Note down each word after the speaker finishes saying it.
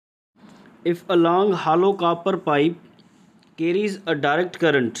If a long hollow copper pipe carries a direct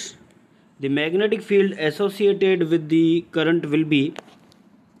current, the magnetic field associated with the current will be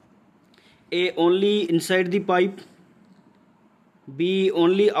A. Only inside the pipe, B.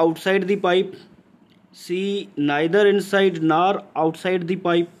 Only outside the pipe, C. Neither inside nor outside the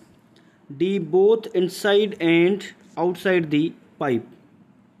pipe, D. Both inside and outside the pipe.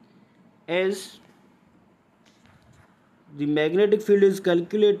 As the magnetic field is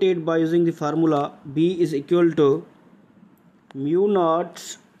calculated by using the formula B is equal to mu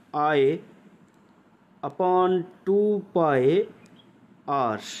naught I upon 2 pi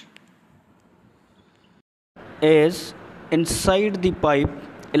r. As inside the pipe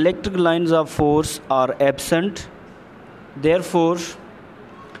electric lines of force are absent, therefore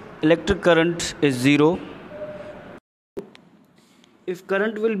electric current is zero. If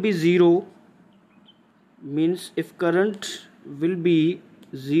current will be zero,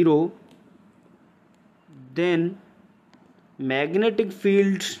 then magnetic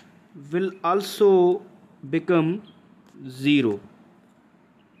field will also become zero.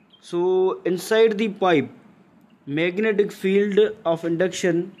 So inside the pipe magnetic field of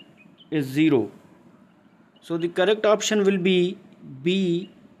induction is zero. So the correct option will be B,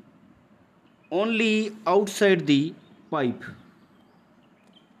 only outside the pipe.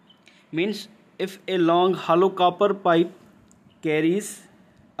 Means if a long hollow copper pipe carries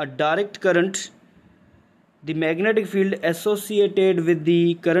a direct current, the magnetic field associated with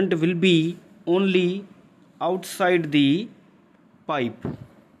the current will be only outside the pipe.